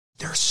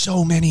are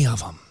so many of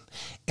them.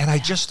 And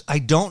I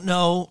don't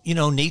know,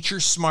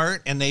 nature's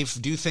smart and they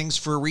do things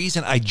for a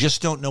reason. I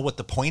just don't know what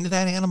the point of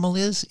that animal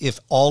is. If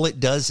all it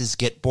does is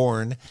get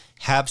born,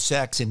 have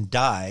sex and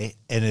die.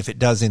 And if it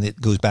doesn't, it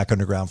goes back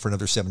underground for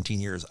another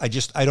 17 years. I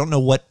don't know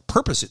what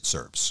purpose it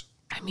serves.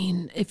 I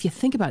mean, if you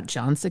think about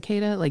John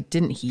Cicada,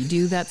 didn't he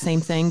do that same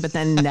thing, but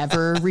then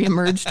never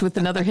reemerged with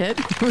another hit?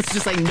 It was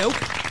just nope.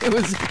 It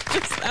was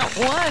just that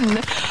one.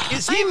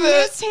 Miss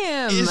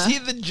him. Is he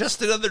the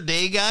Just Another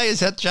Day guy? Is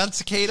that John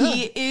Cicada?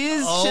 He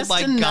is just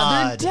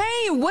another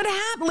day. What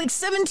happened?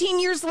 17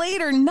 years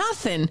later,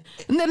 nothing.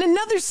 And then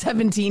another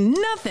 17,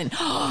 nothing.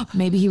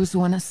 Maybe he was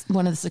one of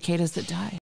the cicadas that died.